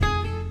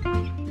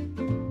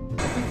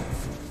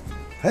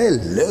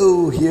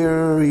Hello,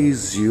 here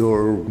is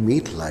your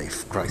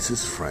midlife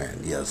crisis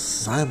friend.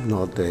 Yes, I'm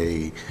not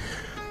a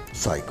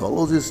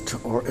psychologist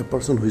or a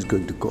person who is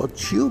going to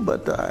coach you,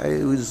 but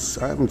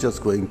I'm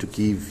just going to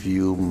give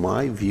you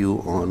my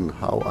view on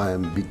how I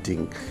am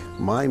beating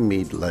my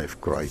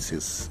midlife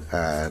crisis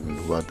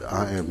and what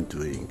I am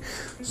doing.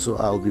 So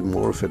I'll be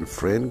more of a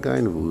friend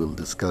kind. We will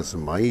discuss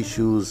my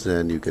issues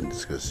and you can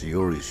discuss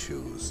your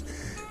issues.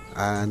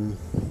 And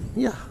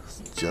yeah,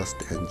 just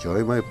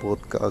enjoy my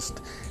podcast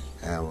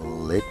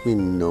and let me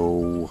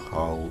know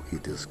how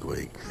it is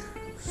going.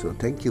 So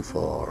thank you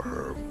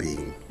for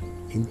being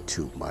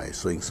into my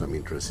showing some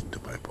interest into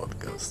my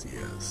podcast.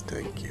 Yes,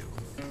 thank you.